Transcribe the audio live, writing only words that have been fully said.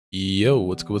Yo,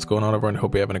 what's going on, everyone?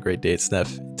 Hope you're having a great day. It's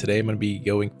Neff. Today I'm going to be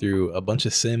going through a bunch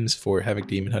of sims for Havoc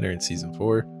Demon Hunter in Season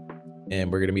 4,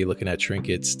 and we're going to be looking at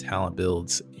trinkets, talent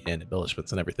builds, and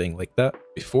embellishments and everything like that.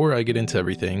 Before I get into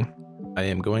everything, I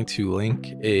am going to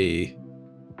link a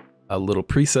little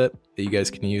preset that you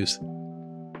guys can use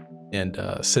and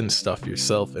sim stuff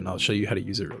yourself, and I'll show you how to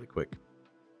use it really quick.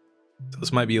 So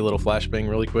this might be a little flashbang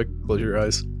really quick. Close your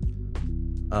eyes.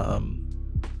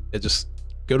 Just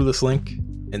go to this link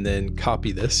and then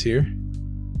copy this here.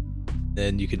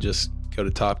 Then you can just go to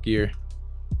Top Gear,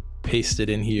 paste it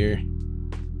in here,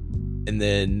 and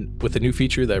then with a new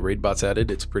feature that Raidbot's added,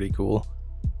 it's pretty cool.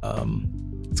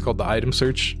 It's called the item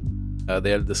search.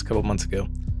 They added this a couple months ago.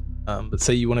 But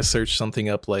say you want to search something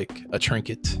up like a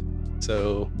trinket.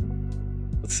 So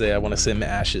let's say I want to sim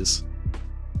ashes.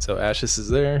 So ashes is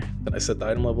there. Then I set the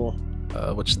item level,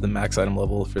 which the max item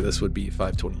level for this would be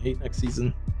 528 next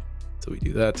season. So we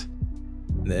do that.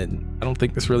 And then I don't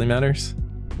think this really matters.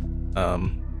 Yeah,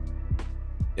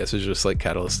 so it's just like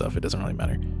catalyst stuff. It doesn't really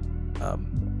matter.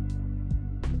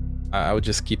 I would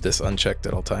just keep this unchecked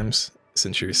at all times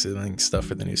since you're selling stuff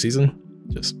for the new season.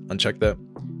 Just uncheck that.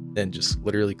 Then just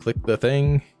literally click the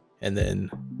thing, and then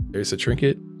there's a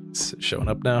trinket. It's showing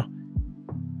up now.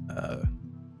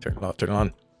 Turn it off, turn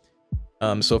it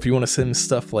on. So if you want to sim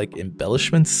stuff like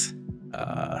embellishments,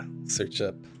 search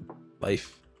up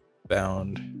life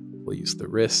bound. We'll use the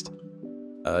wrist.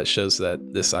 It shows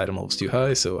that this item level is too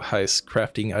high, so highest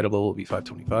crafting item level will be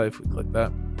 525. We click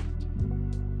that.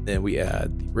 Then we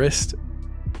add the wrist.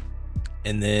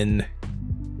 And then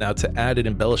now to add an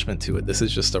embellishment to it, this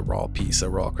is just a raw piece, a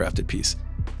raw crafted piece.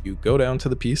 You go down to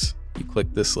the piece, you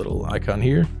click this little icon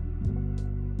here.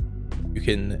 You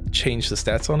can change the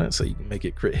stats on it, so you can make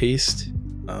it crit haste.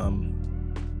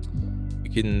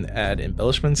 You can add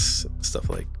embellishments, stuff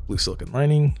like blue silicone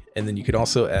lining, and then you can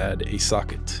also add a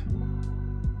socket.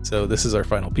 So this is our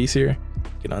final piece here.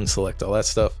 You can unselect all that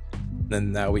stuff. And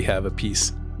then now we have a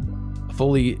piece, a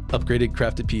fully upgraded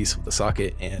crafted piece with a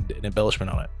socket and an embellishment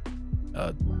on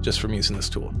it, just from using this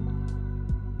tool.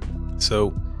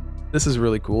 So this is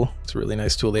really cool. It's a really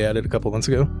nice tool they added a couple months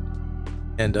ago.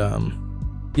 And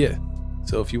yeah,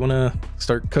 so if you want to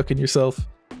start cooking yourself,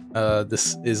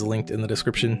 this is linked in the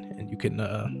description, and you can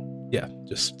yeah,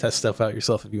 just test stuff out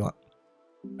yourself if you want.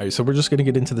 All right, so we're just going to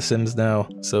get into the sims now.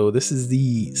 So this is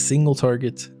the single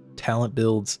target talent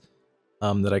builds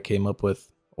that I came up with,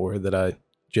 or that I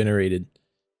generated.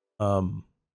 So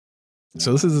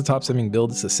this is the top simming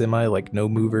build. It's a semi, like no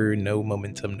mover, no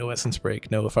momentum, no essence break,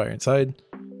 no fire inside,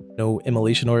 no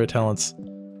immolation aura talents.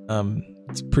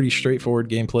 It's pretty straightforward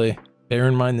gameplay. Bear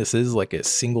in mind, this is like a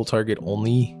single target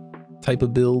only type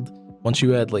of build. Once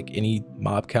you add like any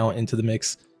mob count into the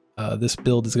mix, this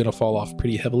build is going to fall off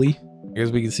pretty heavily. As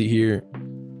we can see here,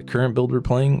 the current build we're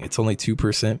playing, it's only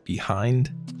 2% behind.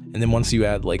 And then once you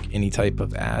add like any type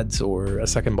of ads or a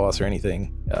second boss or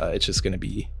anything, it's just going to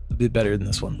be a bit better than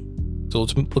this one. So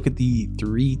let's look at the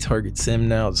 3 target sim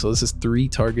now. So this is 3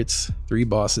 targets, 3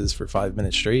 bosses for 5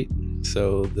 minutes straight.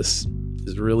 So this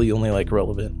is really only like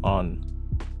relevant on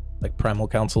like Primal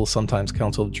Council, sometimes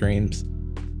Council of Dreams.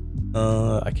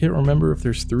 I can't remember if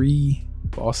there's 3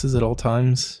 bosses at all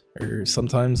times, or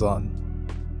sometimes on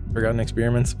Forgotten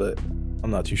Experiments, but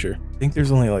I'm not too sure. I think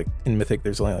there's only like, in Mythic,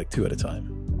 there's only like 2 at a time,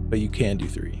 but you can do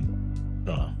 3. I don't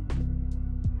know.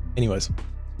 Anyways,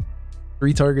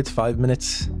 3 targets, 5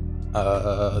 minutes.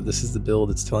 This is the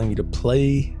build. It's telling me to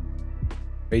play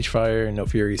Ragefire, no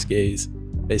Furious Gaze.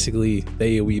 Basically,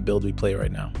 the AOE build we play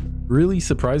right now. Really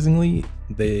surprisingly,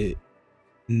 the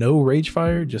no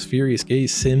Ragefire, just Furious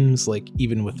Gaze sims like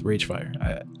even with Ragefire.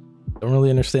 I don't really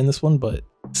understand this one, but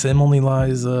sim only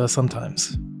lies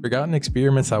sometimes. Forgotten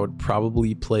Experiments, I would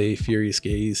probably play Furious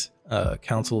Gaze.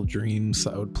 Council of Dreams,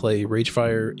 I would play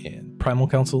Ragefire, and Primal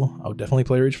Council, I would definitely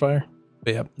play Ragefire.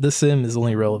 But yeah, this sim is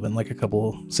only relevant like a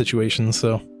couple situations,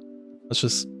 so let's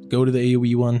just go to the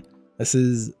AOE one. This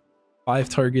is 5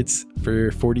 targets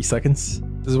for 40 seconds.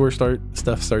 This is where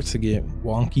stuff starts to get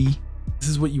wonky. This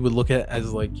is what you would look at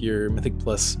as like your Mythic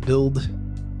Plus build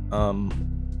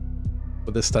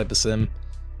with this type of sim.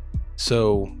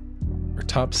 So our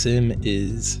top sim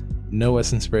is no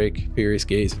Essence Break, Furious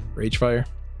Gaze, Ragefire.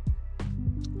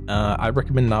 I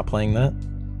recommend not playing that.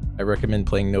 I recommend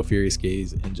playing no Furious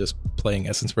Gaze and just playing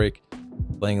Essence Break,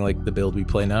 playing like the build we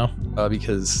play now,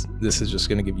 because this is just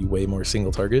going to give you way more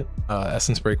single target.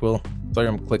 Essence Break will. Sorry,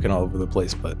 I'm clicking all over the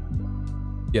place, but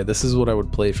yeah, this is what I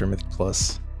would play for Mythic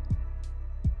Plus.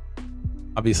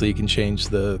 Obviously, you can change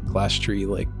the class tree,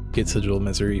 like get Sigil,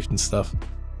 Misery, and stuff.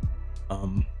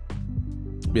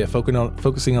 Yeah,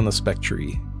 focusing on the spec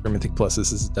tree for Mythic Plus,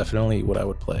 this is definitely what I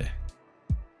would play.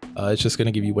 It's just going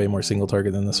to give you way more single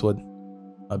target than this would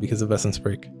because of Essence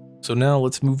Break. So now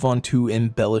let's move on to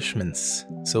Embellishments.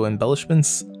 So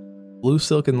Embellishments, Blue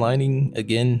Silken Lining,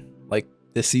 again, like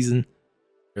this season,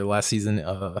 or last season,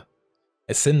 I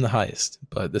sim the highest,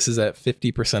 but this is at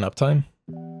 50% uptime.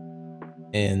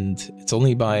 And it's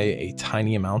only by a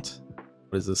tiny amount.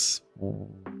 What is this?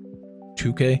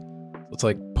 2K? So it's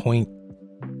like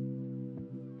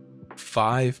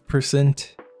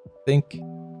 0.5%, I think.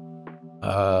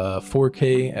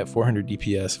 4K at 400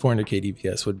 DPS, 400k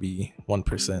DPS would be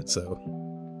 1%, so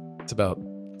it's about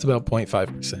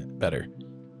 0.5% better.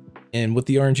 And with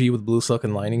the RNG with Blue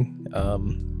Silken Lining,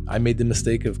 I made the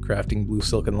mistake of crafting Blue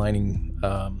Silken Lining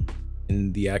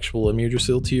in the actual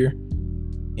Imurgisil tier,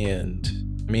 and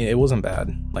I mean, it wasn't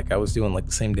bad. Like, I was doing like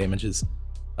the same damage as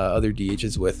other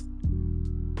DHs with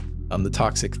the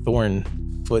Toxic Thorn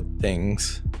foot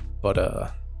things,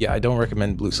 but yeah, I don't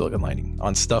recommend Blue Silken Lining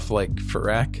on stuff like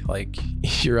Farak. Like,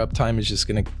 your uptime is just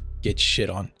gonna get shit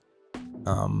on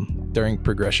during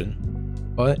progression.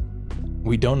 But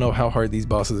we don't know how hard these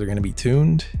bosses are gonna be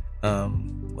tuned,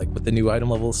 like with the new item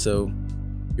levels, so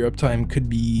your uptime could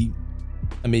be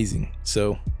amazing.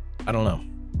 So I don't know.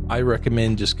 I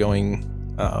recommend just going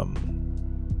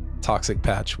Toxic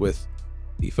Patch with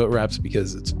the foot wraps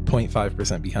because it's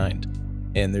 0.5% behind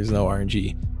and there's no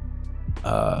RNG.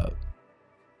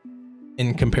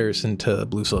 In comparison to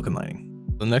Blue Silken Lining.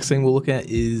 The next thing we'll look at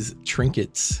is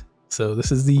Trinkets. So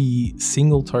this is the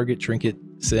single target trinket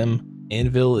sim.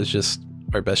 Anvil is just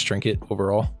our best trinket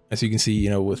overall. As you can see,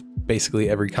 you know, with basically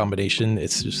every combination,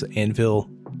 it's just Anvil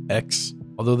X.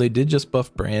 Although they did just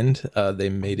buff Brand, they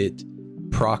made it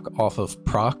proc off of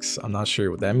procs. I'm not sure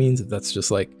what that means, if that's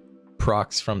just like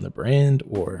procs from the brand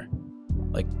or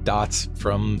like dots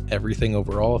from everything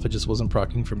overall, if it just wasn't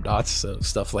procking from dots. So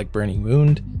stuff like Burning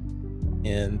Wound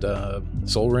and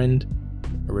Soul Rend,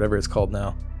 or whatever it's called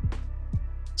now,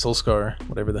 Soul Scar,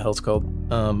 whatever the hell it's called.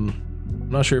 I'm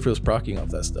not sure if it was proccing off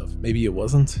that stuff. Maybe it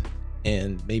wasn't,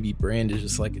 and maybe Brand is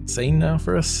just like insane now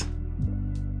for us.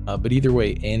 But either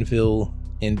way, Anvil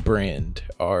and Brand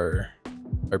are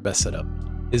our best setup,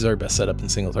 is our best setup in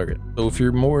single target. So if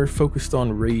you're more focused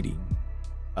on raiding,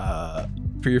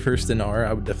 for your first NR,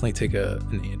 I would definitely take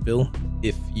an Anvil.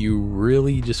 If you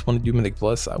really just want to do Mythic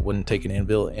Plus, I wouldn't take an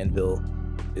Anvil. Anvil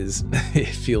is, it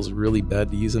feels really bad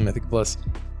to use a Mythic Plus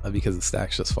because the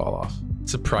stacks just fall off.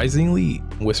 Surprisingly,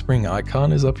 Whispering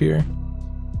Icon is up here.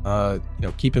 You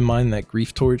know, keep in mind that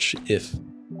Grief Torch, if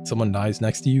someone dies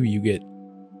next to you, you get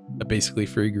a basically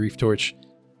free Grief Torch.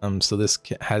 So this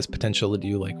has potential to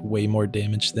do like way more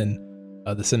damage than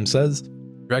the sim says.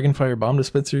 Dragonfire Bomb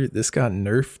Dispenser, this got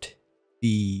nerfed.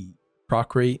 The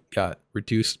proc rate got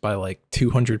reduced by like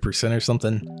 200% or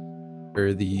something,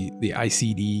 or the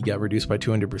ICD got reduced by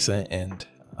 200%, and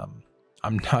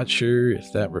I'm not sure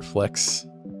if that reflects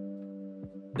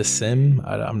the sim.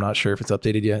 I'm not sure if it's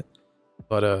updated yet,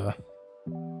 but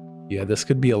yeah, this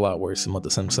could be a lot worse than what the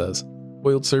sim says.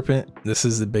 Coiled Serpent, this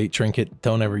is the bait trinket.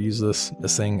 Don't ever use this.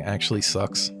 This thing actually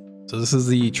sucks. So this is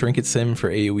the trinket sim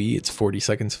for AOE. It's 40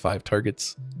 seconds, 5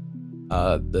 targets.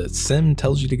 The sim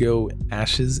tells you to go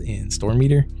Ashes and Storm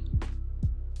Meter.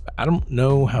 I don't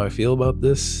know how I feel about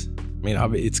this. I mean,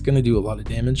 it's going to do a lot of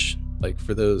damage, like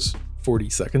for those 40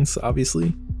 seconds,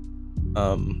 obviously.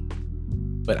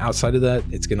 But outside of that,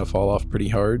 it's going to fall off pretty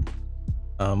hard.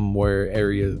 Where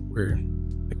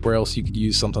else you could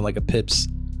use something like a Pips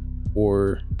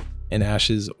or an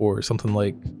Ashes, or something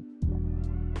like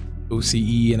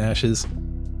OCE and Ashes.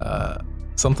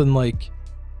 Something like,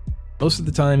 most of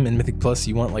the time in Mythic Plus,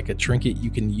 you want like a trinket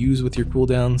you can use with your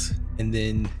cooldowns, and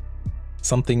then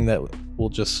something that will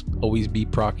just always be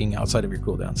proccing outside of your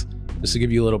cooldowns, just to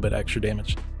give you a little bit extra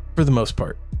damage for the most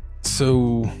part.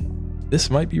 So this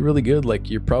might be really good. Like,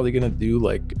 you're probably gonna do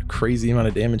like a crazy amount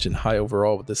of damage and high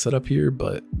overall with this setup here,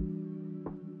 but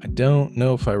I don't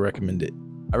know if I recommend it.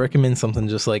 I recommend something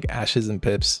just like Ashes and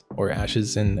Pips, or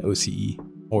Ashes and OCE,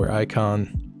 or Icon.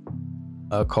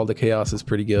 Call to Chaos is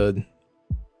pretty good.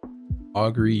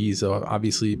 Augury is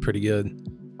obviously pretty good,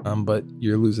 but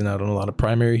you're losing out on a lot of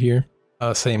primary here.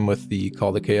 Same with the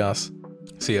Call to Chaos.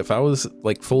 See, if I was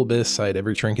like full Abyss, I had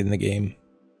every trinket in the game.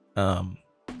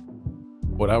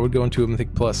 What I would go into a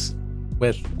Mythic Plus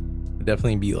with would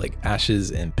definitely be like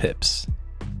Ashes and Pips.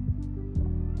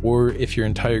 Or if your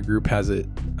entire group has it,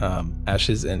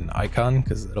 Ashes and Icon,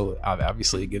 because it'll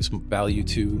obviously it gives value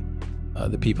to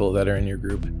the people that are in your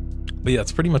group. But yeah,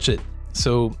 that's pretty much it.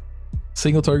 So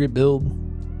single target build,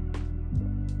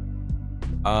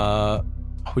 I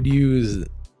would use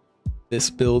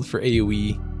this build for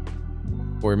AOE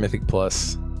or Mythic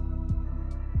Plus.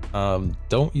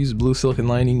 Don't use blue silicon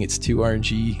lining, it's too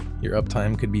RNG. Your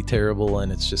uptime could be terrible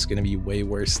and it's just going to be way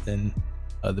worse than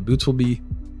the boots will be.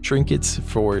 Trinkets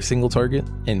for single target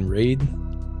and raid,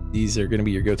 these are going to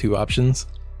be your go-to options.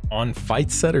 On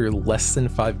fights that are less than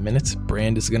 5 minutes,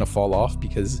 brand is going to fall off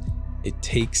because it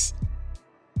takes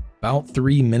about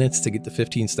 3 minutes to get to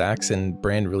 15 stacks, and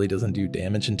brand really doesn't do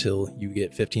damage until you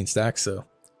get 15 stacks. So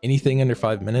anything under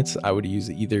 5 minutes, I would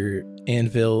use either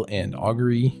Anvil and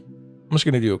Augury. I'm just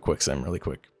going to do a quick sim really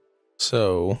quick.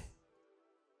 So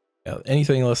yeah,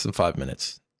 anything less than 5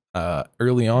 minutes.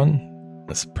 Early on,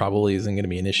 this probably isn't going to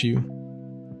be an issue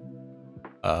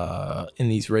in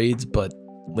these raids, but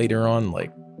later on,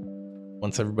 like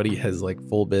once everybody has like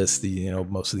full bis,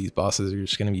 most of these bosses are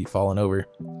just going to be falling over.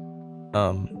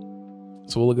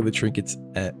 So we'll look at the trinkets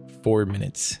at 4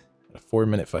 minutes, a 4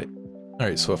 minute fight. All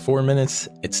right, so at 4 minutes,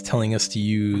 it's telling us to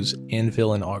use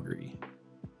Anvil and Augury.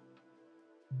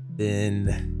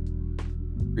 Then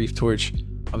Grief Torch,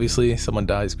 obviously someone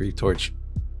dies, Grief Torch,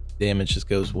 damage just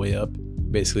goes way up.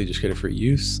 Basically just get it for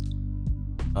use.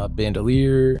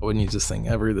 Bandolier, I wouldn't use this thing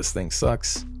ever, this thing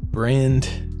sucks. Brand,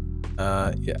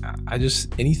 yeah,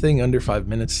 anything under 5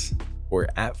 minutes or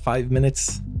at 5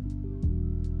 minutes,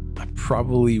 I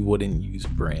probably wouldn't use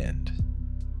brand.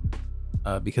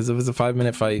 Because if it's a 5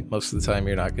 minute fight, most of the time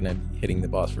you're not going to be hitting the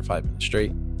boss for 5 minutes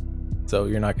straight. So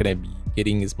you're not going to be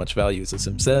getting as much value as the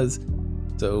sim says.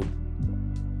 So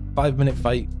 5 minute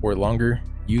fight or longer,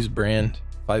 use brand.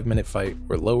 5 minute fight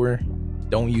or lower,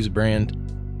 don't use brand.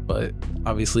 But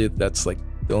obviously if that's like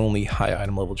the only high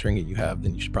item level trinket you have,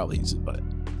 then you should probably use it. But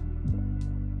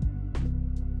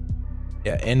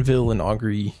yeah, Anvil and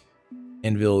Augury,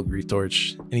 Anvil, Grief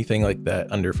Torch, anything like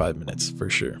that under 5 minutes for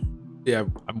sure. Yeah,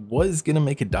 I was gonna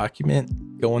make a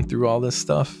document going through all this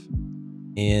stuff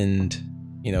and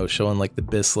showing like the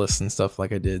bis list and stuff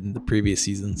like I did in the previous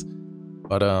seasons,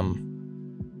 but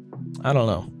I don't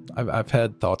know. I've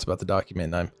had thoughts about the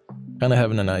document, and I'm kind of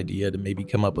having an idea to maybe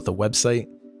come up with a website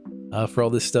for all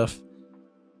this stuff.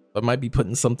 I might be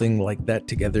putting something like that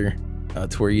together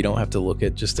to where you don't have to look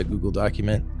at just a Google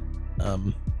document.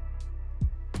 But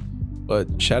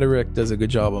Shadowwreck does a good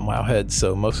job on Wowhead,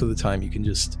 so most of the time you can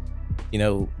just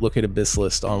look at a bis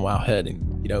list on Wowhead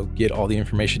and get all the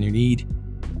information you need.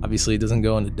 Obviously it doesn't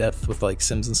go into depth with like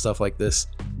sims and stuff like this,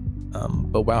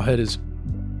 but Wowhead is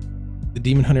the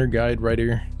Demon Hunter guide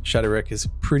writer. Shadowwreck is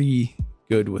pretty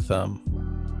good with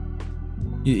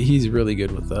he's really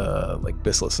good with like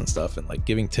bis lists and stuff, and like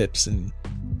giving tips and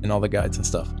all the guides and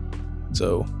stuff.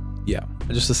 So yeah,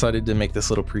 I just decided to make this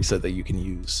little preset that you can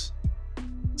use.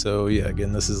 So yeah,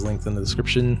 again, this is linked in the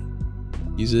description.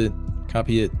 Use it,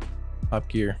 copy it, top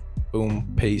gear,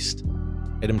 boom, paste,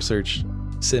 item search,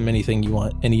 sim anything you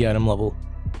want, any item level.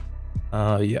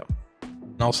 Yeah,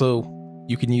 and also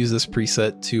you can use this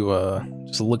preset to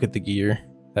just look at the gear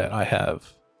that I have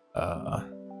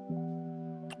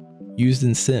used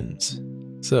in sims.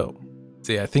 So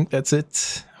yeah, I think that's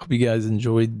it. Hope you guys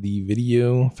enjoyed the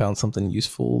video, found something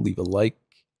useful. Leave a like,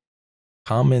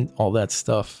 comment, all that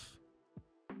stuff.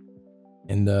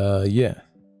 And yeah,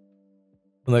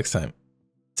 till next time,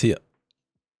 see ya.